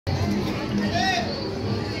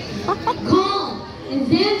Call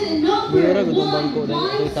event number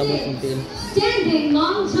 116. Standing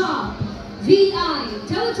long top. VI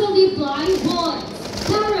totally blind boys.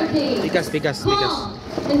 Pikas. Call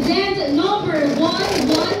event number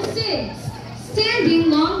 116. Standing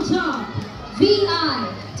long top. VI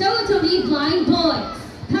totally blind boys.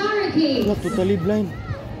 Hurricane. Not totally blind.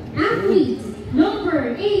 Athlete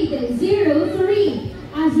number 803.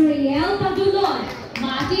 Azrael Pagulon.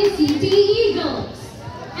 Mate City Eagles.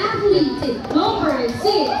 Athlete number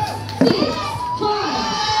 665.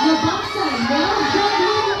 Nabaksan Mel John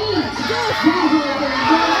 8.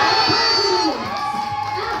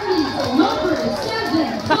 Athlete number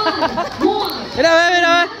 751.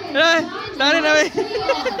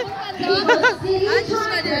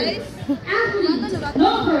 Athlete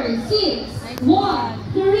number 613.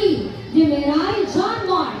 Dimirai John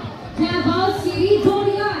Mark. Davao City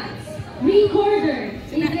Dorians. Recorder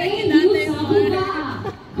Elaine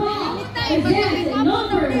Yusabugaa. Call event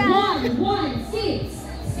number 116.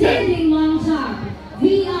 Standing long top.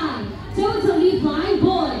 VI totally blind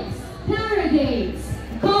boys. Paragates.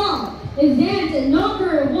 Call event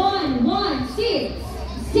number 116.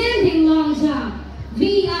 Standing long top.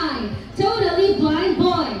 VI totally blind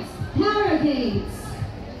boys. Paragates.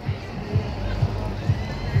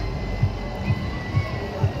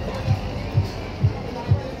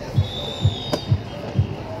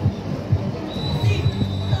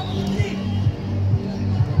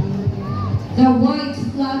 The white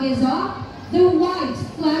flag is up. The white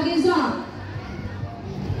flag is up.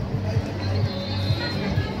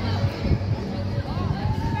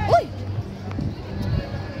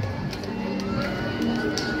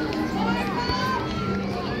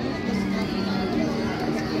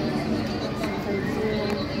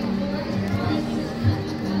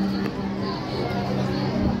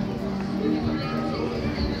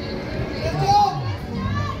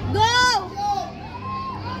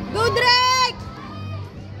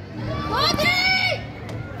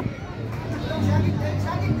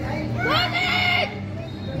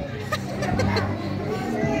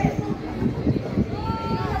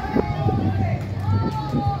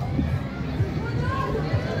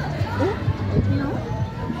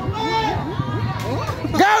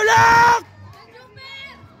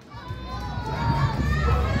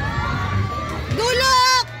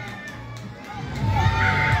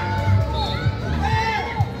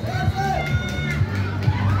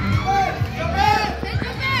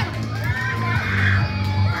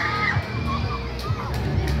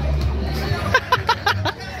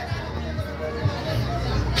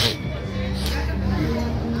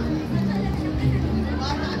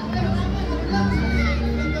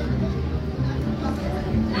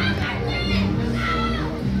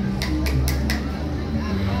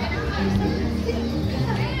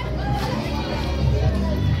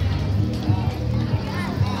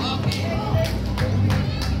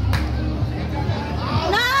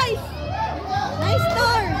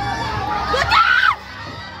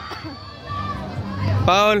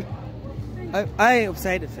 Foul. Ay,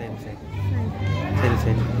 offside.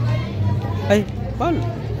 Ay, foul.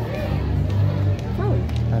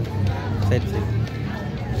 Offside.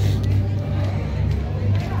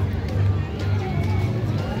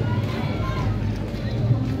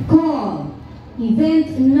 Call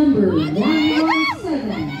event number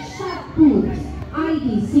 117. Shot put. ID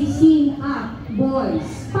 16 up. Boys.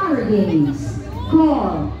 Paragames.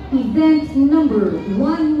 Call event number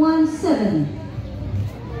 117.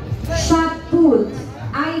 Shot put,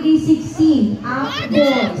 ID 16, up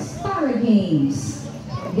boys, Paragames.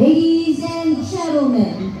 Ladies and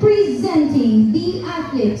gentlemen, presenting the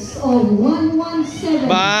athletes of 117.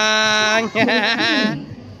 Bang!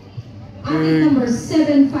 Athlete number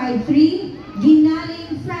 753,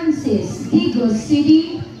 Ginaling Francis, Digos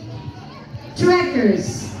City.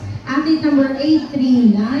 Trackers, athlete number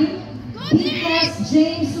 839, Picos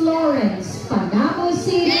James Lawrence, Panabo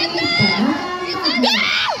City, Magnets.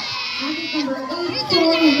 Number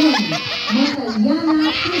 841, Mataliana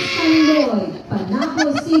Christian Lloyd, Panabo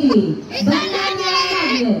City, Banana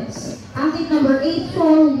Magnets. Athlete number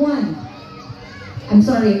 841.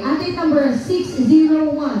 Athlete number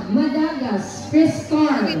 601, Madagas Chris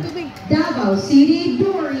Carr, Davao City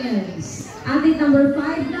Dorians. Athlete number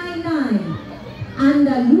 599,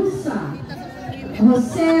 Andalusa,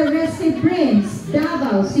 Jose Resi Prince,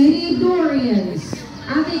 Davao City Dorians.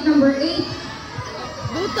 Athlete number 8.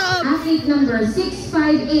 Athlete number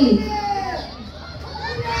 658,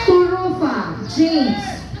 Turufa James,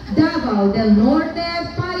 Davao del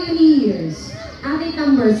Norte Pioneers. Athlete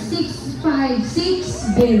number 656,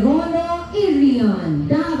 Verono Irion,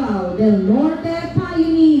 Davao del Norte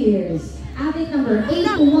Pioneers. Athlete number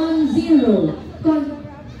 810,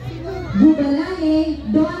 Bubalane,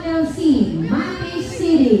 Donald C. Mami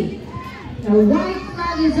City. The white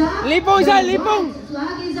flag is up. Lipong siya, lipong. The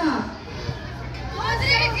flag is up.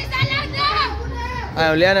 Ay,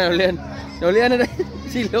 ulian na, ulian. Ulian na.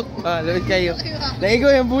 Silok pa, lawit kayo.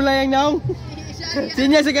 Naigo yung bulay ang naong.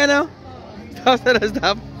 Sinya sa kano? Stop,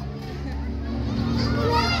 stop.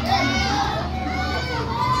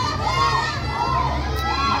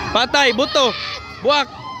 Patay, buto.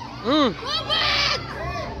 Buwak.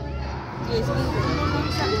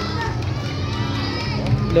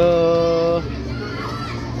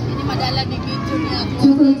 To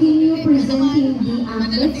continue presenting the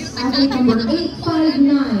athletes, athlete number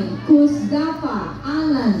 859, Kusdafa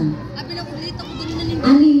Alan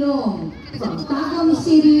Anilong from Tagum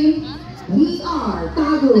City. We are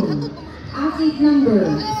Tagum. Athlete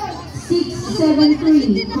number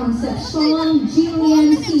 673, Concepcion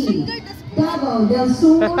Jillian C. Davao del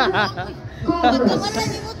Sur, Cobras.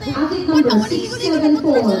 Athlete number 674,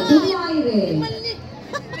 Dumaire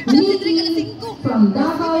Nikki from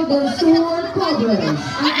Davao del Sur, Cobras.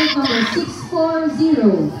 Athlete number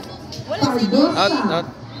 640, Pardosa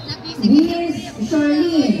Liz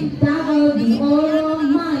Charlene, Davao de Oro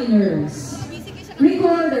Miners.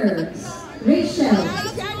 Recorders, Rachel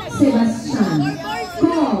Sebastian.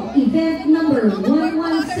 Call event number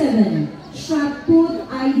 117, Shot Put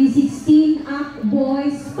ID 16 Act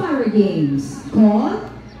Boys Para Games. Call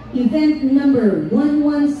event number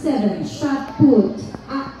 117, Shot Put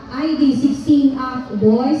ID 16 Act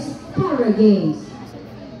Boys Para Games.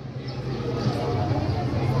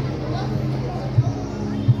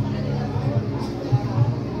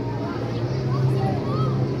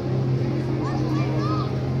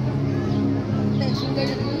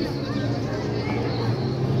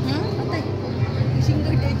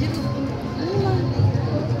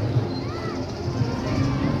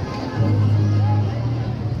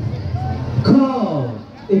 Call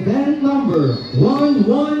event number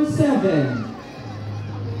 117,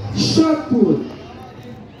 Shot Put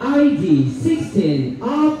ID 16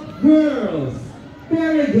 Up Girls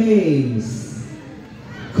Para Games.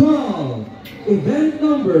 Call event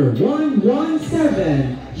number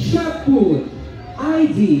 117, Shot Put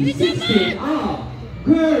ID 16 Up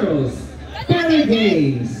Girls Para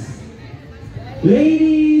Games.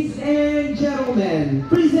 Ladies and gentlemen,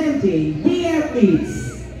 presenting the athletes.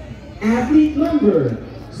 Athlete number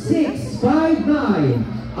 659,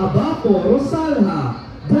 Abaco Rosalha,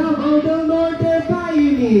 Davao del Norte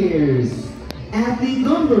Pioneers. Athlete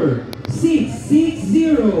number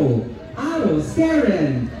 660, Aros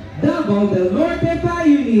Karen, Davao del Norte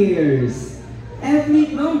Pioneers.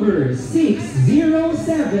 Athlete number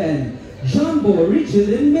 607, Jumbo Richard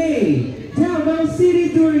and May, Davao City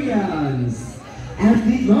Durians.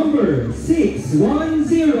 Athlete number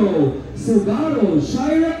 610, Sugaro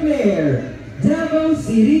Shira Claire, Davao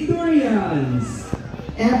City Durians.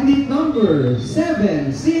 Athlete number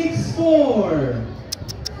 764,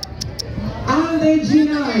 Ale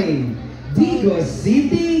G9, Digos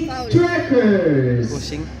City Trackers.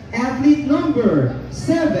 Athlete number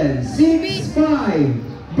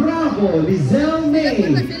 765, Bravo Lizelle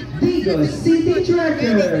May, Digos City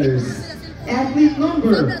Trackers. Athlete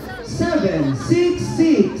number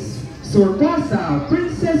 766, Sorpasa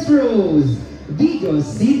Princess Rose, Digos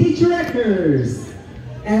City Trackers.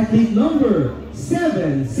 Athlete number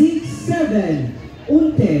 767,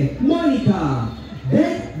 Unte Monica,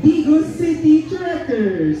 Bet Digos City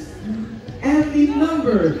Trackers. Athlete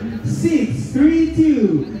number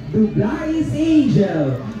 632, Dublais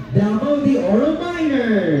Angel, Davao de Oro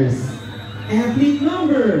Miners. Athlete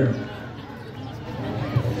number,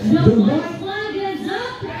 The white flag is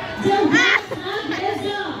up. The white flag is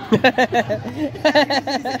up.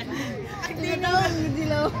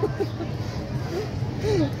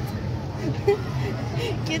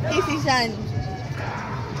 Cute si Shan.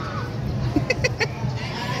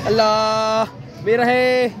 Allah,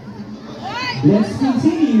 birahe. let's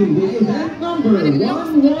continue with event number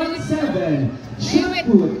 117, Shot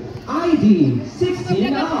Put ID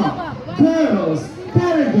 16 Up Girls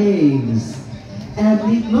Para Games.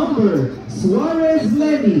 Athlete number Suarez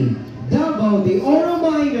Lenny, Davao de Oro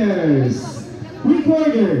Miners.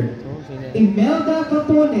 Recorder, Imelda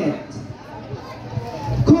Catonet.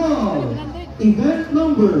 Call event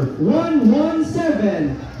number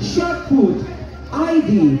 117, Shot Put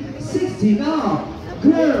ID 16 Up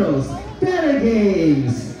Girls Para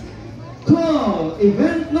Games. Call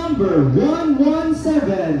event number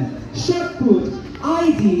 117, Shot Put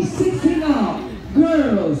ID 16 Up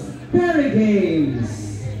Girls Para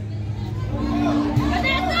Games.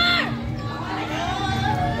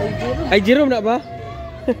 Ay, Jerome na ba?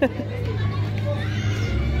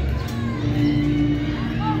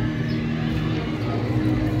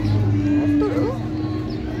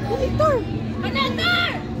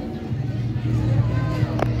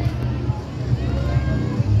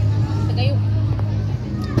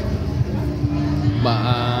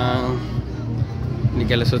 Baang hindi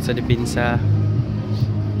kalusot sa dipinsa.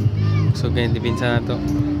 So ganyan dipinsa na to.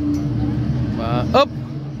 Ba, up!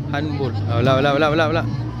 Handball. Wala.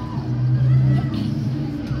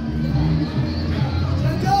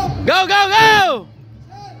 Go!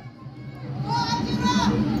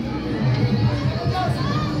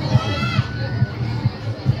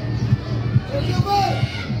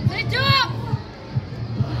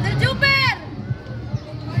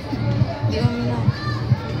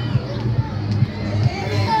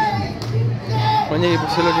 Pokoknya ibu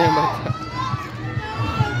sulur yang bata.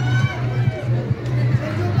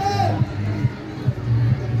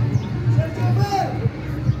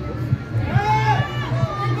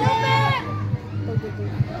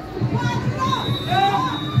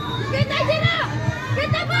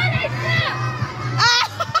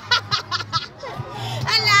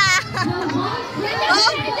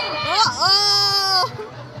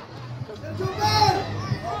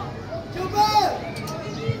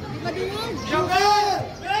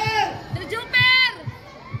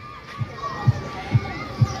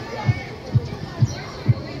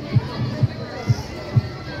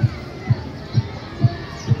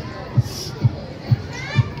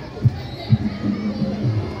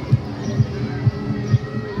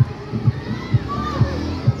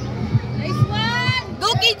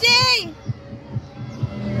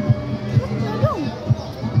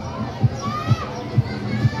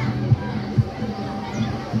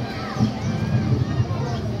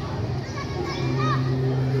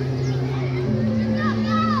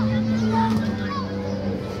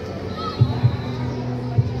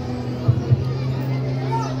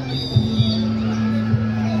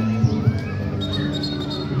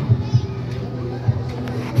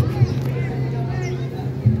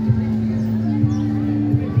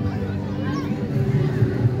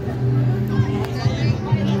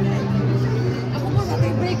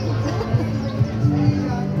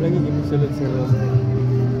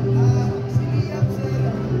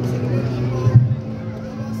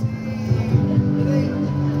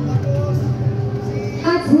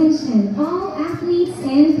 Attention, all athletes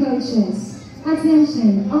and coaches.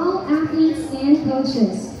 Attention, all athletes and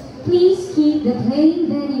coaches. Please keep the playing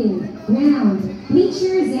venue, ground,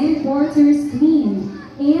 bleachers and quarters clean,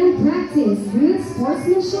 and practice good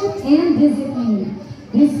sportsmanship and discipline.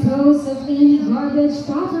 Dispose of any garbage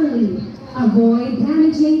properly. Avoid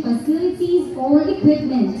damaging facilities or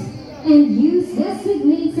equipment, and use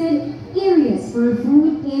designated areas for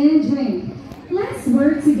food and drink. Let's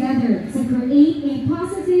work together to create a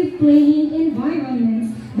positive playing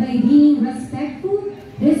environment by being respectful,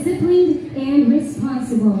 disciplined, and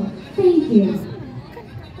responsible. Thank you.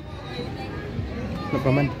 No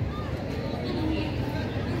comment.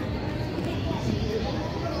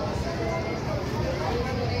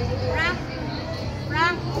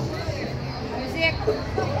 Frank.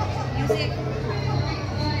 Music.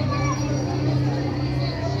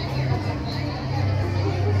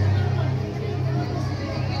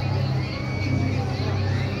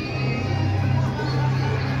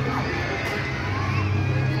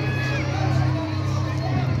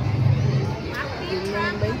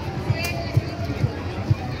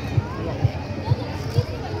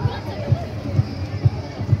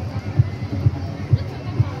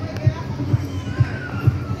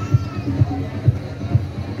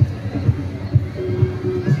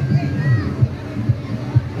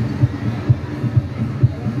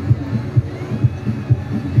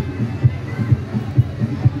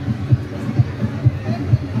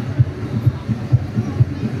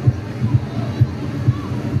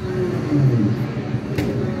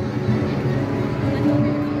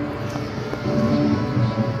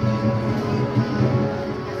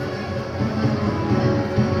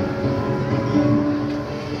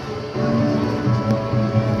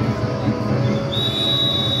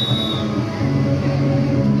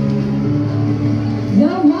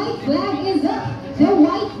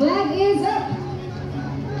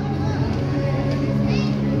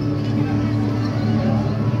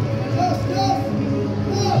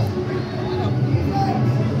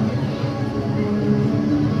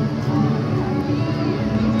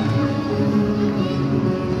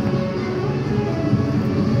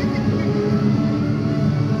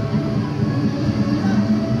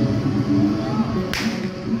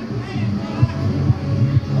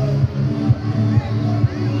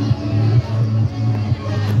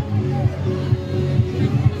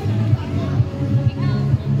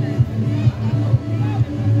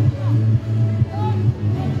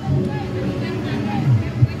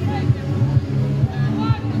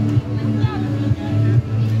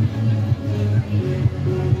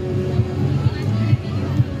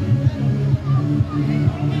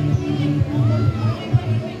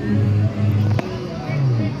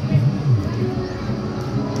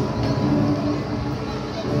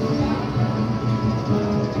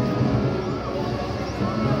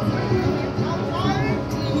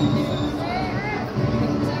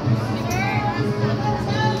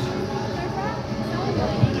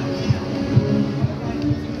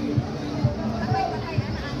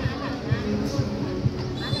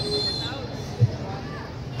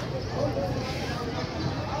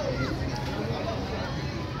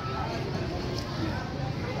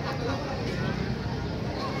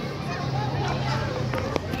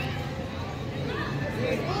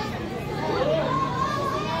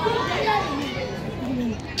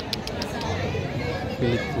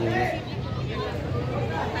 Pilit niya.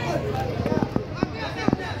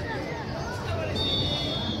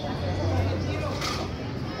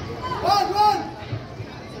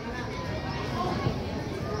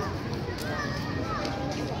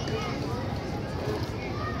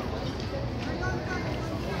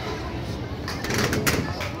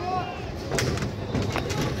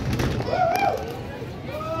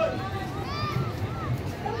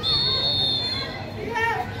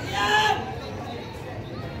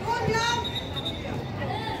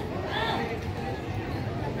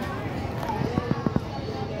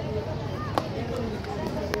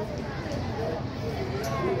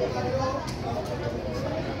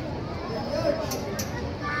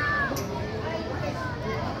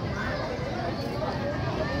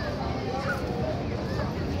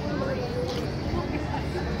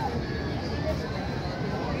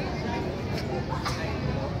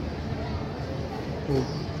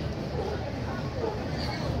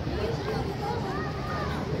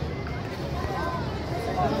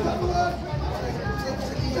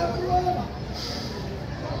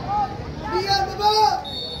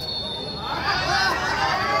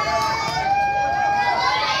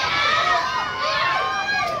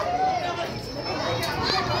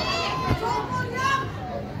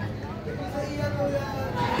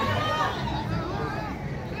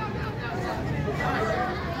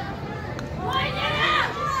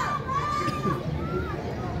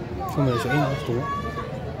 Cuma siya ini tu.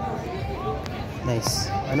 Nice.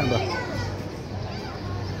 Anak ba?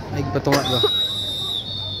 Ay patungak ba?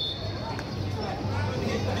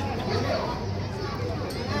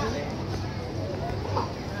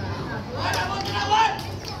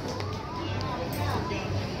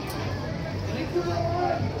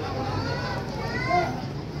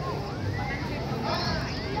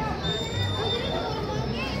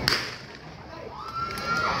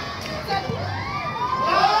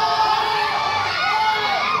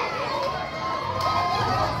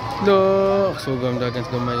 Loh, sugam dagan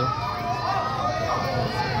gamay.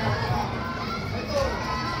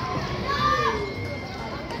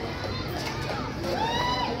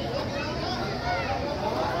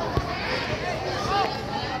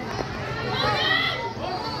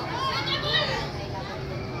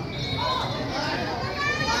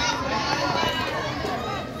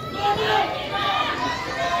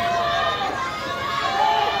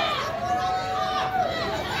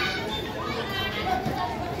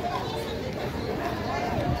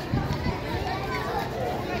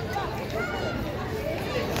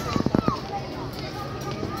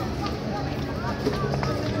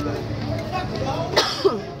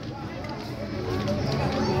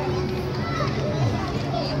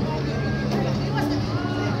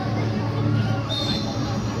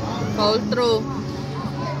 Fall through.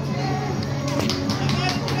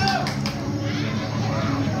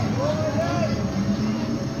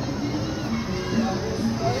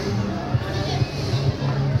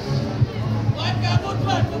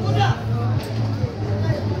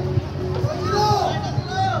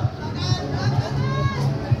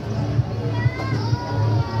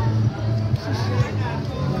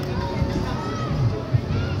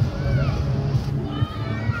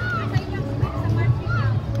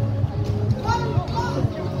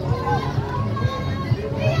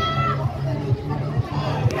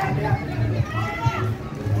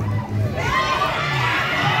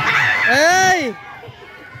 Hey!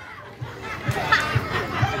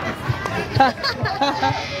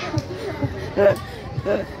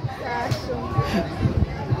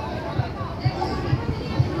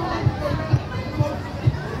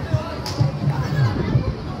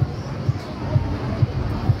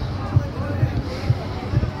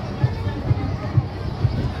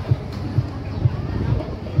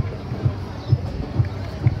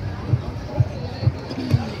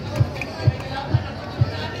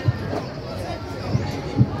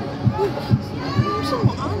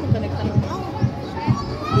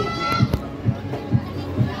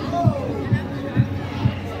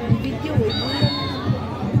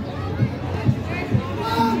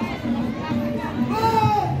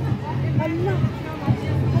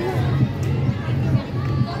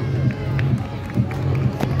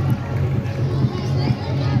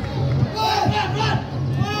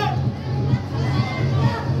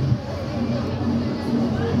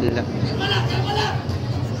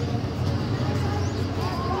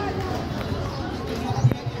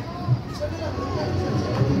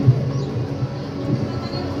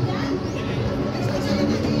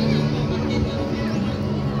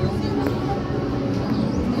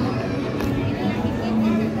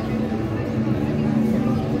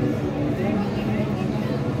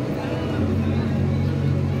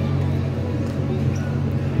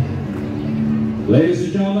 Ladies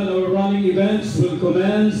and gentlemen, our running events will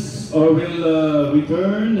commence or will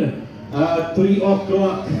return at 3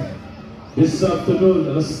 o'clock this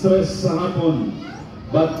afternoon, alas 3 sa hapon.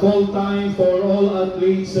 But call time for all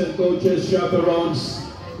athletes and coaches, chaperones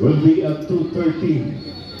will be at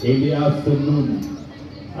 2:30 in the afternoon.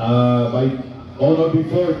 By on or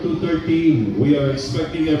before 2:30, we are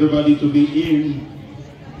expecting everybody to be in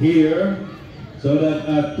here so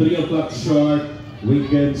that at 3 o'clock sharp, we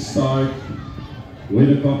can start with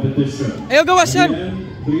the competition. Ayo gawas yan!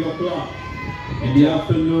 3 o'clock in the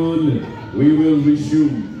afternoon, we will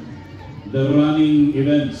resume the running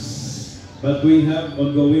events. But we have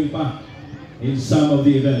ongoing pa in some of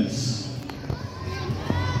the events.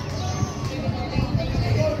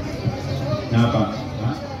 Napa?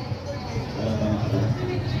 Ha?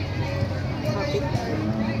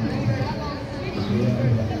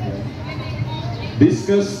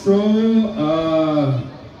 Discus throw,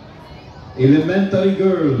 elementary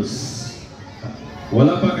girls.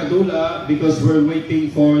 Wala pa kadula because we're waiting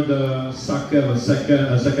for the secondary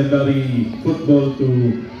football to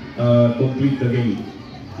complete the game.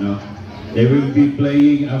 No? They will be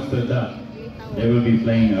playing after that. They will be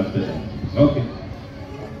playing after that. Okay.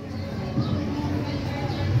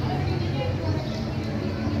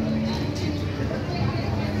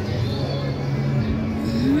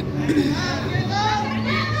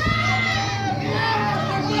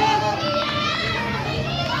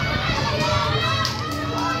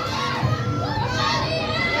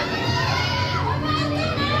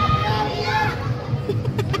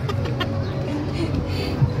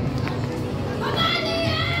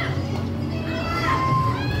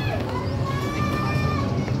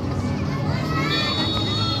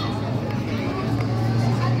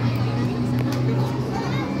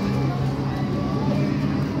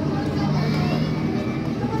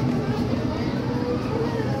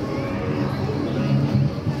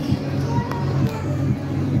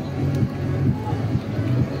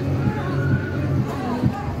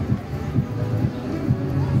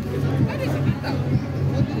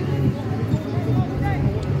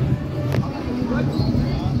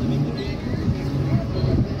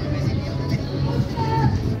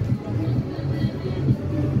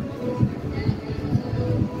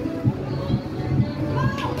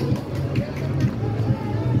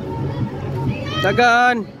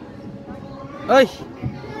 Tagaan. Ay.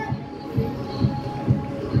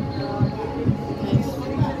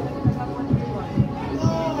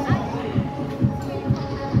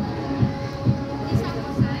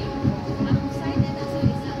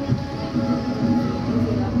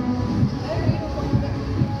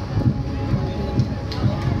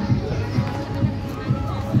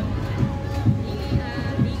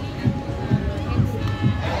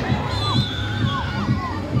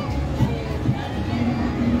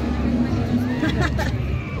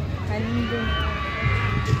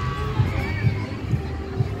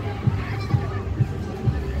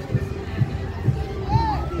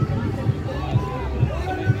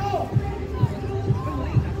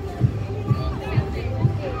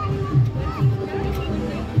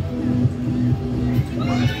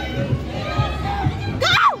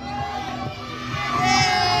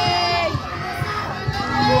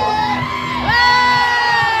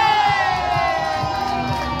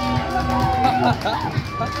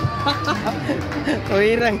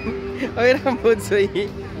 Oirang putsoy.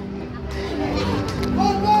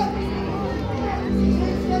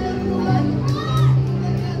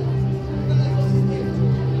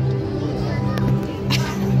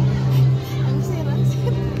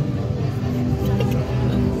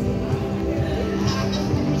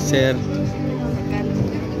 Sir.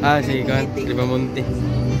 Si kan Lima Munti.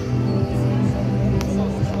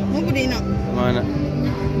 Mo pud ino. Mana?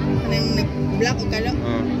 Kanang nag-block o kalo.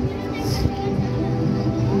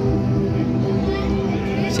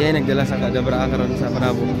 Siya nagdala sa DAVRAA karon sa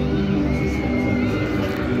PANABO.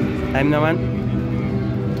 Time naman.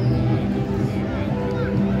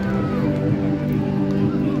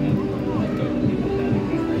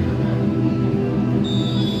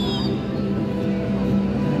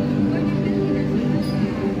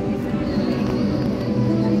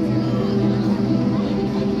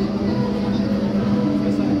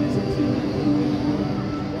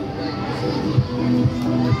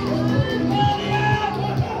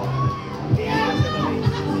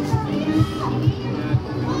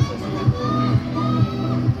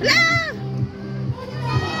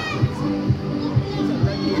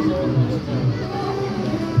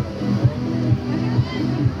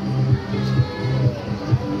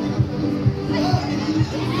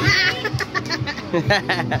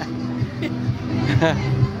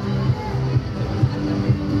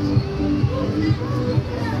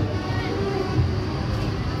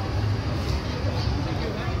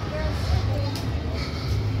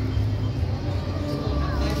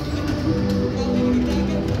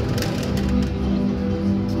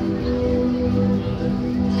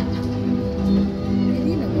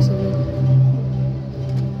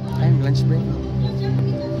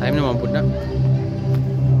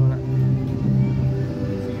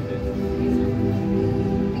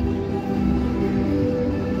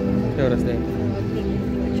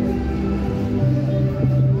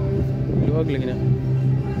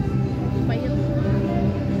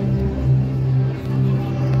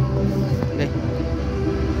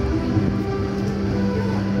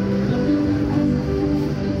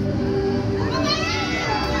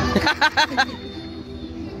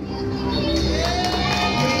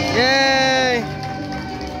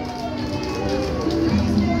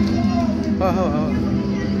 Oh.